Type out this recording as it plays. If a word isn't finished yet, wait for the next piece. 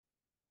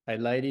Hey,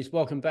 ladies,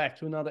 welcome back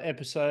to another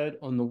episode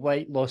on the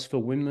Weight Loss for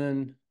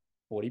Women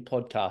 40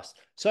 podcast.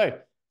 So,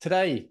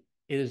 today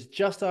it is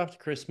just after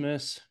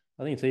Christmas.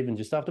 I think it's even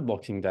just after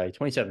Boxing Day,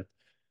 27th.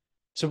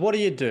 So, what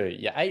do?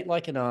 You ate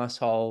like an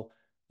asshole.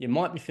 You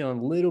might be feeling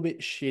a little bit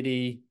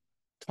shitty,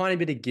 tiny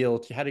bit of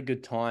guilt. You had a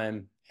good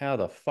time. How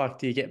the fuck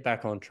do you get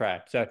back on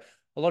track? So,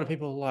 a lot of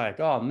people are like,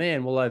 oh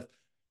man, well,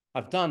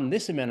 I've done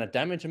this amount of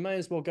damage. I may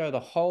as well go the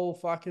whole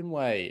fucking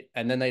way.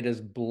 And then they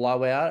just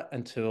blow out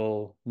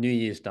until New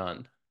Year's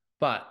done.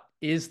 But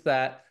is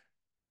that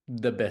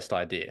the best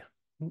idea?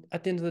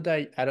 At the end of the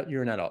day,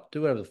 you're an adult.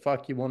 Do whatever the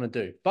fuck you want to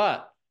do.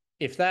 But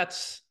if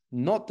that's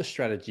not the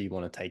strategy you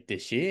want to take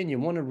this year and you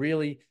want to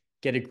really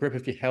get a grip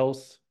of your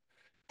health,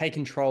 take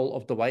control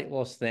of the weight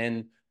loss, then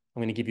I'm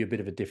going to give you a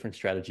bit of a different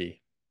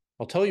strategy.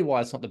 I'll tell you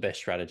why it's not the best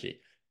strategy.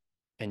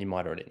 And you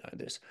might already know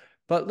this.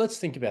 But let's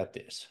think about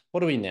this.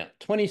 What are we now?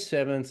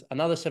 27th,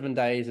 another 7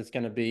 days. It's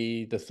going to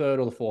be the 3rd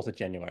or the 4th of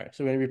January.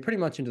 So we're going to be pretty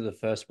much into the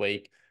first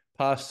week,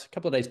 past a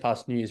couple of days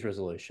past New Year's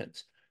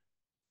resolutions.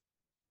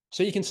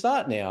 So you can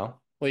start now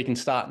or you can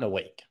start in a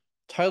week.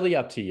 Totally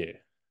up to you.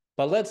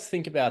 But let's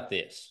think about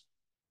this.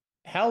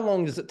 How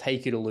long does it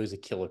take you to lose a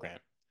kilogram?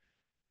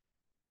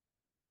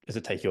 Does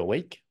it take you a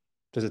week?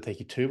 Does it take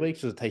you 2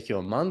 weeks? Does it take you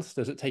a month?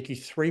 Does it take you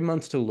 3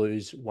 months to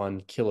lose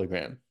 1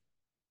 kilogram?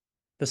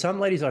 For some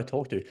ladies I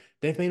talk to,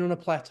 they've been on a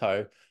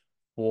plateau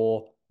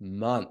for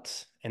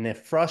months and they're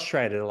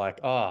frustrated, like,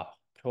 oh,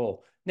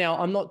 cool. Now,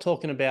 I'm not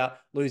talking about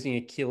losing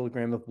a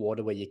kilogram of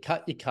water where you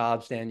cut your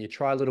carbs down, you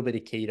try a little bit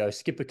of keto,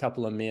 skip a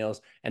couple of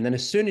meals, and then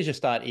as soon as you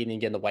start eating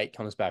again, the weight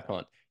comes back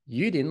on.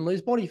 You didn't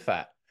lose body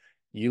fat.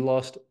 You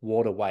lost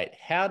water weight.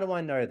 How do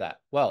I know that?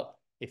 Well,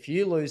 if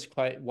you lose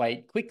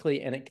weight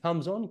quickly and it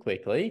comes on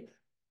quickly,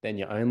 then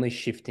you're only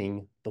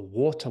shifting the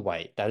water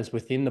weight that is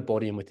within the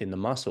body and within the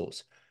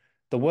muscles.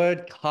 The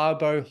word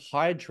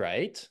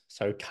carbohydrate,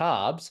 so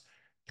carbs,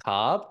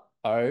 carb,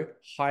 o,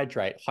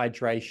 hydrate,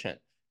 hydration,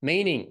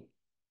 meaning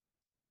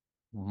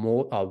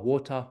more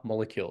water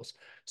molecules.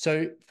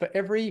 So for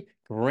every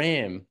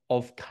gram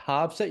of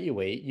carbs that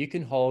you eat, you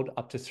can hold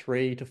up to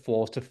 3 to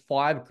 4 to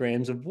 5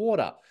 grams of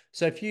water.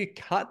 So if you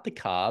cut the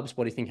carbs,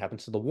 what do you think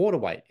happens to the water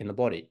weight in the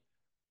body?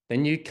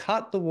 Then you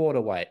cut the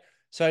water weight.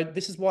 So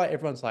this is why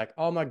everyone's like,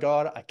 oh my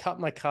God, I cut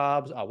my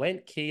carbs, I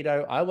went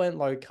keto, I went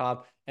low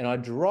carb, and I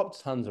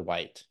dropped tons of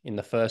weight in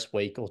the first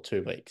week or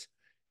 2 weeks.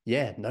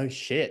 Yeah, no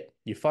shit.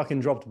 You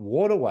fucking dropped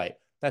water weight.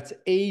 That's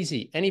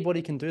easy.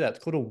 Anybody can do that.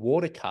 It's called a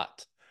water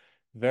cut.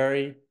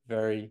 Very,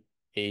 very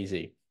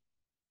easy.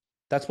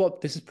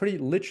 This is pretty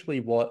literally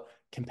what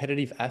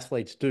competitive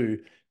athletes do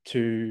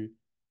to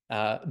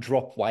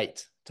drop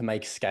weight, to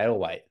make scale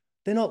weight.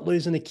 They're not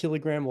losing a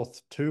kilogram or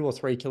 2 or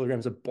 3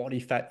 kilograms of body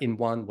fat in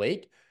 1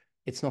 week.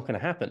 It's not going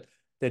to happen.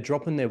 They're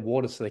dropping their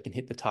water so they can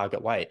hit the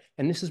target weight.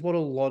 And this is what a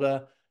lot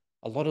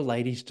of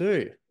ladies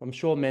do. I'm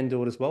sure men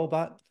do it as well,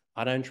 but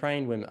I don't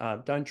train women,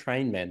 don't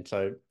train men,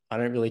 so I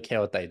don't really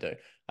care what they do.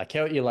 I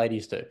care what you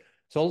ladies do.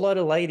 So a lot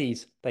of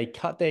ladies, they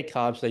cut their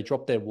carbs, they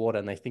drop their water,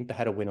 and they think they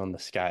had a win on the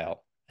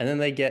scale. And then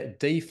they get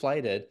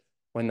deflated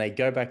when they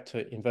go back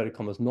to inverted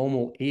commas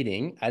normal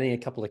eating, adding a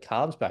couple of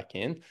carbs back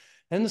in,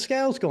 and the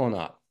scale's gone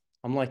up.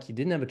 I'm like, you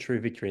didn't have a true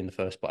victory in the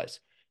first place.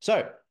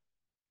 So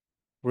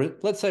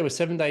let's say we're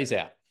 7 days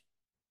out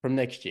from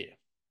next year.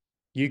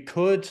 You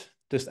could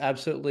just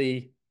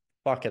absolutely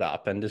fuck it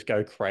up and just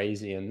go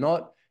crazy and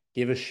not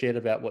give a shit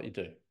about what you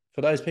do.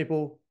 For those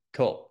people,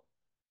 cool.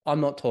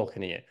 I'm not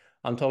talking to you.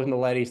 I'm talking to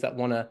ladies that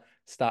want to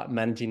start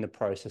managing the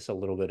process a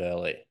little bit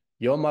early.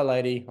 You're my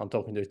lady I'm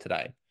talking to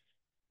today.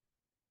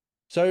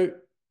 So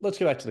let's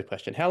go back to the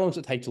question. How long does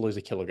it take to lose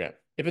a kilogram?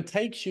 If it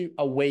takes you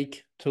a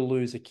week to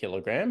lose a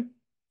kilogram,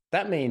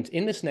 that means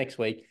in this next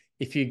week,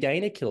 if you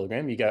gain a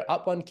kilogram, you go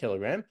up 1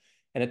 kilogram,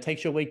 and it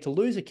takes you a week to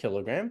lose a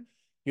kilogram,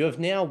 you have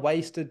now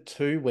wasted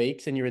 2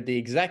 weeks and you're at the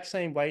exact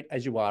same weight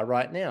as you are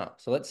right now.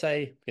 So let's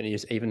say, I'm going to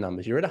use even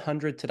numbers. You're at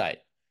 100 today.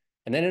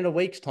 And then in a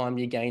week's time,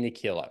 you gain a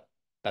kilo.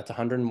 That's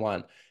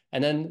 101.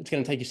 And then it's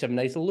going to take you 7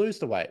 days to lose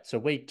the weight. So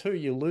week two,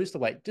 you lose the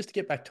weight just to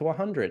get back to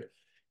 100.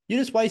 You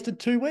just wasted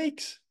 2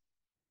 weeks.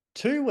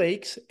 2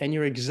 weeks, and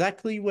you're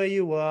exactly where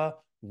you are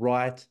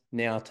right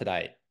now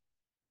today.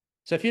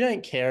 So if you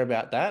don't care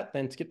about that,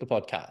 then skip the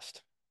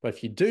podcast. But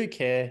if you do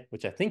care,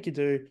 which I think you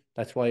do,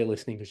 that's why you're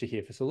listening because you're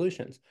here for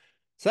solutions.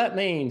 So that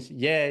means,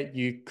 yeah,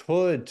 you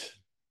could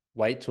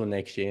wait till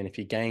next year. And if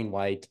you gain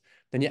weight,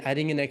 then you're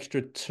adding an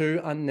extra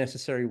 2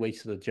 unnecessary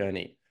weeks to the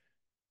journey.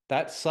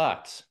 That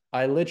sucks.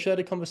 I literally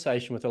had a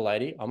conversation with a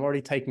lady. I'm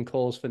already taking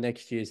calls for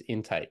next year's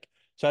intake.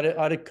 So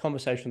I had a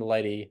conversation with a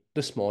lady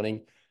this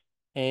morning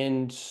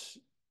and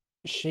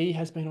she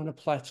has been on a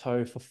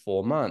plateau for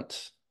 4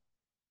 months.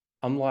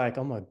 I'm like,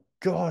 oh my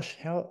gosh,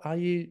 how are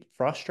you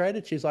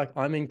frustrated? She's like,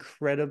 I'm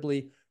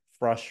incredibly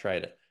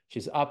frustrated.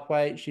 She's up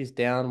weight, she's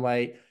down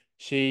weight,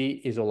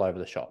 she is all over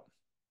the shop.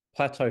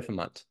 Plateau for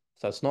months.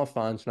 So it's not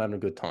fun, she's not having a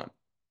good time.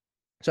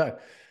 So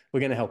we're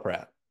going to help her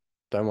out.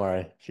 Don't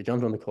worry. She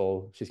jumped on the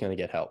call, she's going to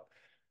get help.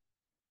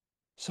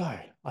 So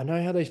I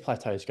know how these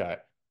plateaus go.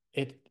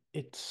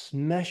 it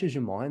smashes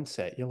your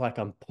mindset. You're like,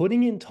 I'm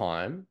putting in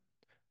time,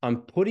 I'm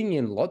putting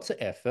in lots of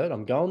effort,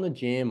 I'm going to the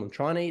gym, I'm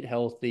trying to eat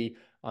healthy,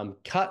 I'm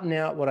cutting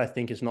out what I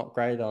think is not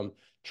great, I'm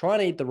trying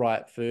to eat the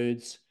right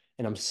foods,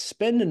 and I'm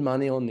spending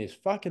money on this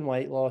fucking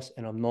weight loss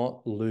and I'm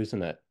not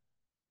losing it.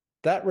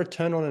 That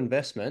return on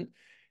investment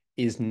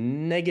is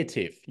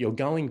negative. You're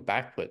going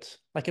backwards.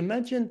 Like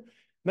imagine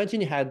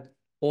you had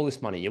all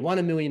this money, you won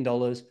 $1 million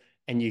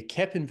and you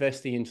kept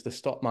investing into the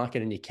stock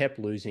market and you kept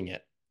losing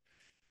it.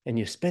 And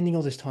you're spending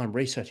all this time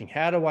researching,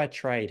 how do I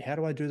trade? How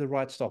do I do the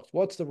right stocks?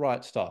 What's the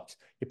right stocks?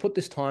 You put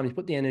this time, you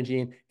put the energy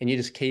in, and you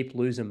just keep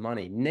losing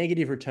money.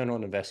 Negative return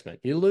on investment.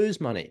 You lose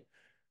money.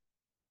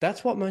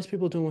 That's what most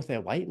people are doing with their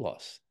weight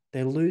loss.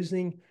 They're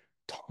losing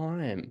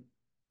time.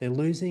 They're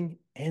losing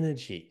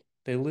energy.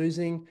 They're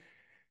losing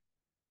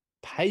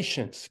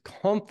patience,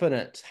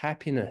 confidence,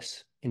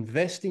 happiness,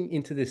 investing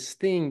into this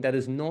thing that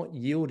is not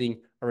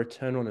yielding a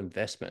return on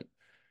investment.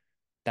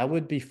 That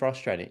would be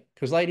frustrating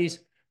because, ladies,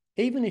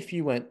 even if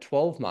you went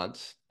 12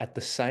 months at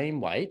the same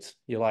weight,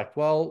 you're like,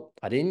 well,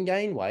 I didn't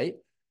gain weight.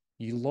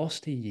 You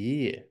lost a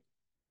year.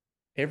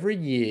 Every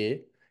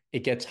year,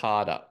 it gets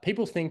harder.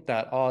 People think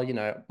that, oh,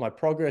 my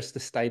progress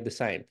has stayed the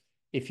same.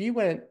 If you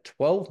went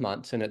 12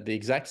 months and at the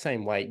exact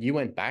same weight, you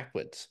went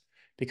backwards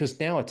because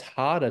now it's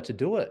harder to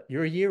do it.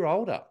 You're a year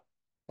older.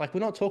 Like,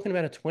 we're not talking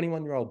about a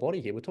 21-year-old body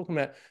here. We're talking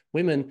about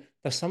women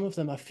that some of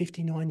them are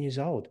 59 years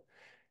old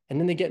and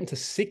then they get into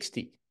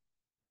 60.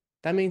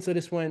 That means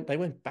they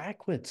went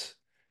backwards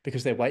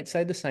because their weight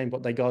stayed the same,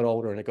 but they got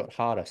older and it got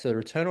harder. So the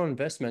return on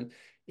investment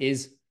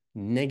is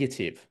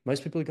negative.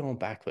 Most people are going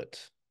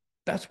backwards.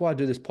 That's why I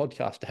do this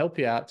podcast to help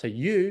you out so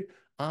you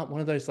aren't one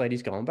of those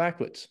ladies going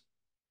backwards.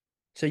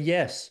 So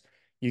yes,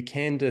 you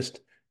can just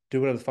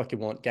do whatever the fuck you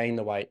want, gain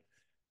the weight,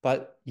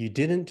 but you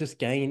didn't just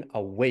gain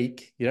a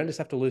week. You don't just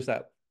have to lose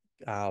that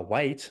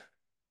weight.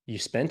 You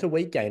spent a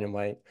week gaining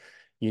weight.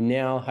 You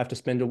now have to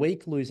spend a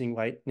week losing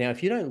weight. Now,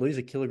 if you don't lose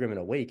a kilogram in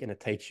a week and it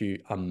takes you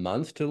a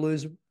month to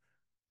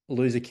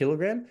lose a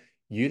kilogram,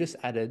 you just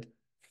added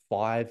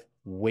 5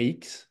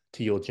 weeks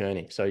to your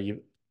journey. So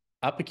you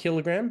up a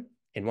kilogram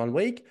in 1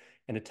 week,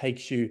 and it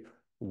takes you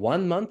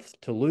 1 month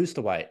to lose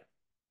the weight.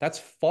 That's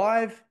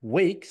 5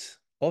 weeks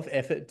of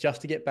effort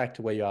just to get back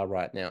to where you are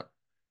right now.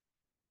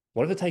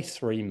 What if it takes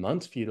 3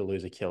 months for you to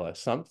lose a kilo?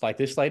 Some like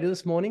this lady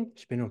this morning,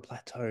 she's been on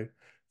plateau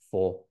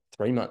for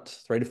 3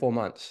 months, 3 to 4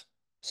 months.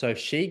 So if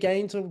she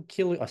gains a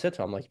kilo, I said to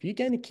her, I'm like, if you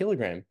gain a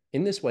kilogram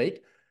in this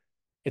week,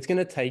 it's going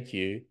to take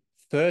you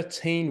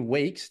 13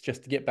 weeks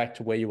just to get back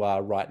to where you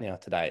are right now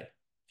today.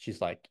 She's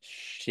like,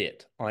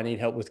 shit, I need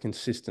help with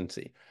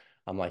consistency.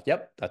 I'm like,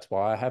 yep, that's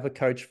why I have a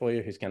coach for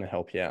you who's going to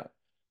help you out.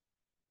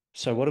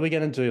 So what are we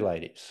going to do,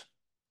 ladies?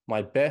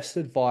 My best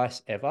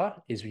advice ever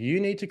is you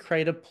need to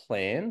create a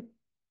plan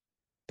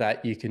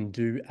that you can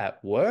do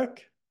at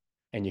work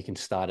and you can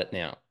start it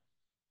now.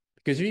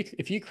 Because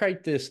if you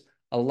create this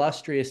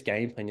illustrious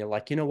game plan, you're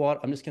like, you know what?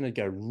 I'm just going to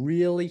go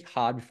really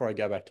hard before I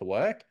go back to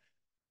work.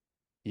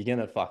 You're going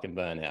to fucking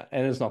burn out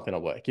and it's not going to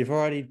work. You've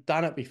already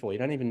done it before. You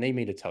don't even need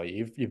me to tell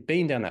you. You've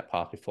been down that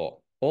path before.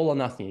 All or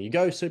nothing. You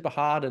go super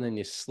hard and then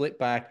you slip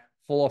back,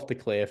 fall off the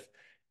cliff,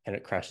 and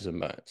it crashes and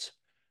burns.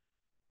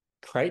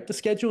 Create the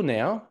schedule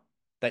now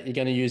that you're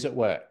going to use at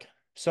work.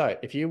 So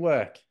if you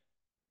work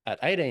at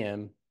 8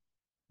 a.m.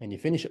 and you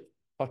finish at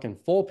fucking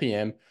 4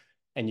 p.m.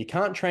 and you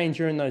can't train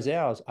during those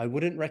hours, I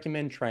wouldn't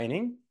recommend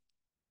training,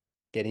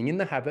 getting in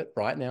the habit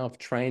right now of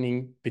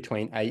training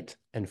between 8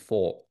 and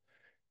 4.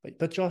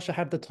 But Josh, I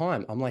have the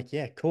time. I'm like,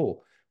 yeah,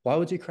 cool. Why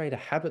would you create a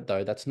habit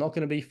though that's not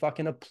going to be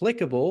fucking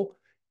applicable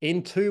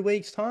in 2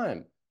 weeks'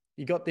 time?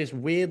 You got this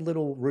weird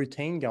little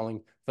routine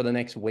going for the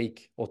next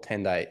week or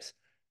 10 days.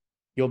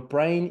 Your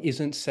brain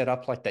isn't set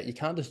up like that. You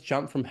can't just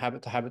jump from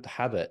habit to habit to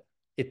habit.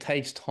 It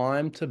takes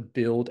time to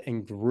build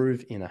and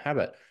groove in a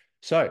habit.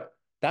 So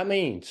that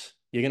means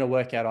you're going to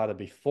work out either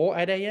before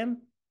 8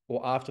 a.m.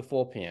 or after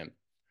 4 p.m.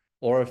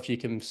 Or if you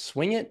can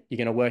swing it, you're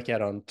going to work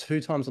out on 2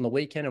 times on the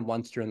weekend and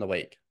once during the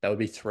week. That would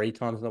be 3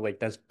 times in the week.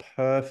 That's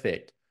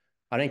perfect.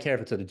 I don't care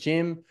if it's at a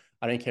gym.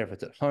 I don't care if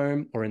it's at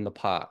home or in the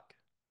park.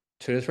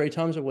 2 to 3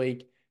 times a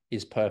week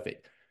is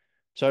perfect.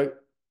 So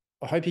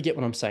I hope you get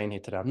what I'm saying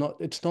here today.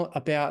 It's not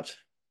about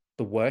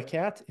the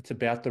workout, it's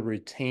about the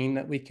routine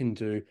that we can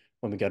do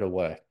when we go to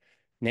work.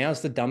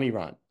 Now's the dummy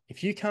run.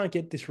 If you can't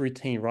get this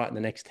routine right in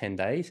the next 10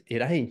 days,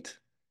 it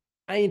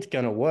ain't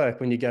gonna work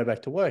when you go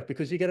back to work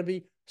because you're gonna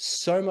be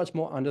so much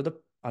more under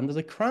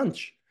the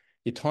crunch.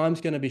 Your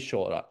time's gonna be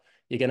shorter.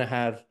 You're gonna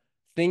have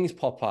things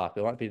pop up.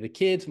 It might be the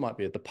kids, it might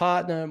be the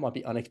partner, it might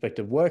be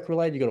unexpected work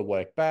related. You got to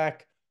work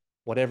back,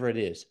 whatever it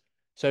is.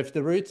 So if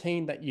the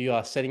routine that you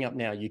are setting up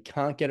now, you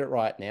can't get it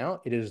right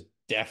now, it is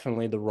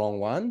definitely the wrong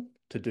one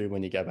to do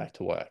when you go back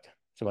to work.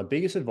 So my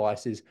biggest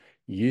advice is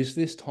use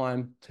this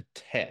time to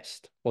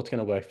test what's going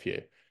to work for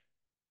you.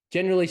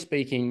 Generally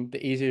speaking,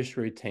 the easiest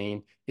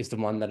routine is the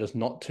one that is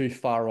not too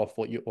far off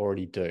what you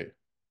already do.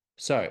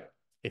 So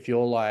if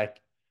you're like,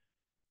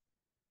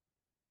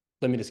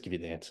 let me just give you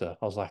the answer.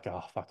 I was like,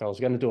 oh, fuck, I was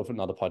going to do it for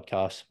another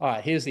podcast. All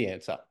right, here's the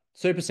answer.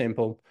 Super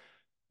simple.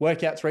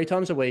 Work out 3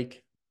 times a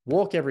week.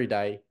 walk every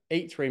day,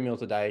 eat 3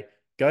 meals a day,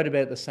 go to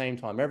bed at the same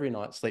time every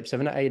night, sleep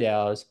 7 to 8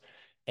 hours,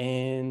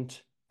 and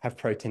have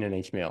protein in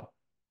each meal.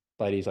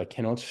 Ladies, I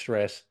cannot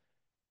stress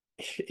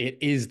it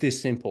is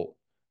this simple.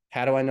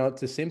 How do I know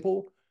it's this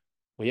simple?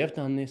 We have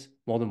done this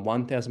more than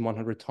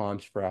 1,100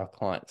 times for our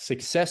clients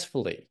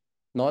successfully,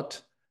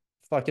 not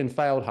fucking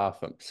failed half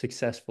of them,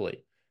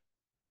 successfully.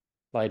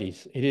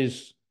 Ladies,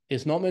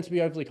 it's not meant to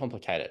be overly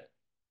complicated.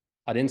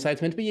 I didn't say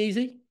it's meant to be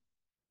easy.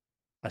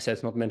 I said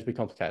it's not meant to be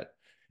complicated.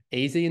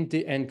 Easy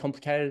and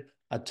complicated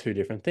are two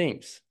different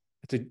things.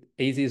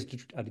 Easy is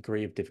a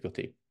degree of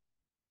difficulty.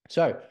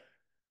 So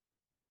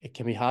it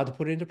can be hard to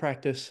put it into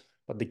practice,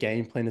 but the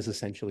game plan is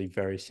essentially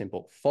very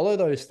simple. Follow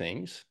those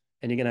things,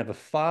 and you're going to have a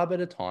far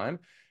better time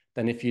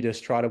than if you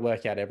just try to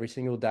work out every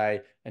single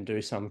day and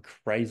do some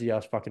crazy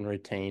ass fucking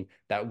routine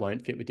that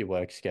won't fit with your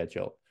work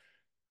schedule.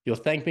 You'll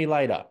thank me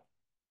later.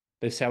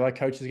 This is how our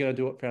coach is going to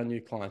do it for our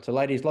new clients. So,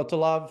 ladies, lots of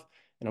love,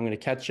 and I'm going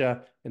to catch you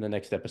in the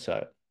next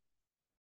episode.